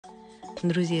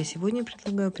Друзья, сегодня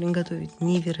предлагаю приготовить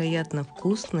невероятно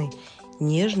вкусные,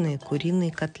 нежные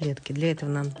куриные котлетки. Для этого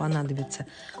нам понадобятся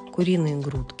куриные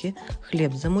грудки,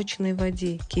 хлеб в замоченной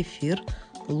воде, кефир,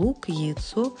 лук,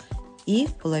 яйцо и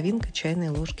половинка чайной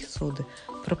ложки соды.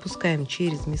 Пропускаем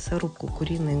через мясорубку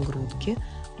куриные грудки,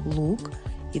 лук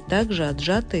и также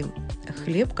отжатый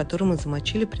хлеб, который мы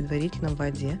замочили предварительно в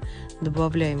воде.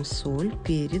 Добавляем соль,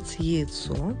 перец,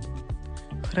 яйцо.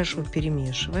 Хорошо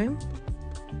перемешиваем.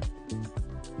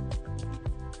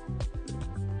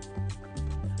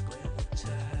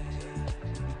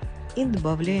 И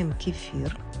добавляем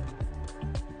кефир.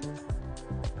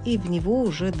 И в него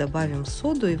уже добавим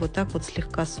соду. И вот так вот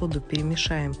слегка соду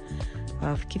перемешаем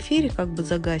в кефире, как бы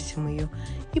загасим ее.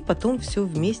 И потом все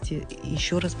вместе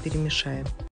еще раз перемешаем.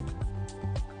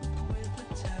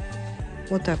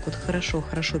 Вот так вот хорошо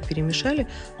перемешали.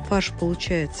 Фарш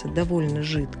получается довольно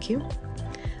жидкий.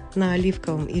 На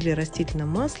оливковом или растительном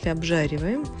масле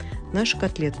обжариваем наши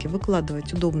котлетки.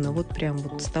 Выкладывать удобно вот прям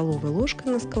вот столовой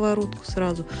ложкой на сковородку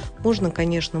сразу. Можно,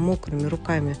 конечно, мокрыми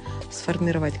руками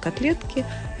сформировать котлетки.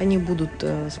 Они будут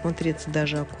смотреться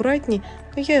даже аккуратней.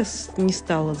 Но я не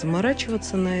стала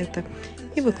заморачиваться на это.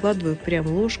 И выкладываю прям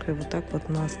ложкой вот так вот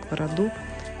на сковороду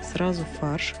сразу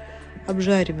фарш.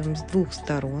 Обжариваем с двух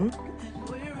сторон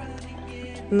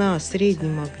на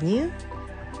среднем огне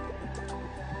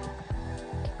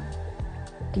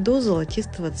до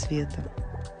золотистого цвета.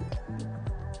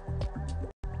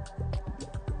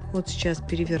 Вот сейчас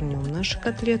перевернем наши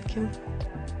котлетки.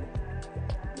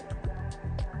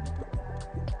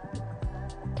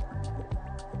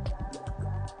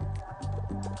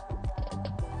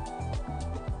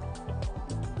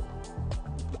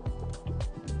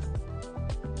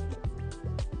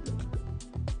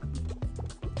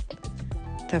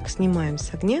 Так, снимаем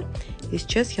с огня. И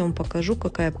сейчас я вам покажу,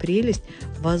 какая прелесть.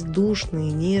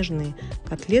 Воздушные, нежные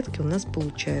котлетки у нас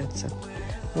получаются.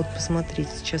 Вот посмотрите,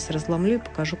 сейчас разломлю и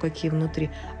покажу, какие внутри.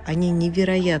 Они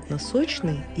невероятно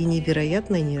сочные и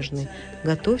невероятно нежные.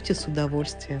 Готовьте с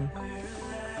удовольствием.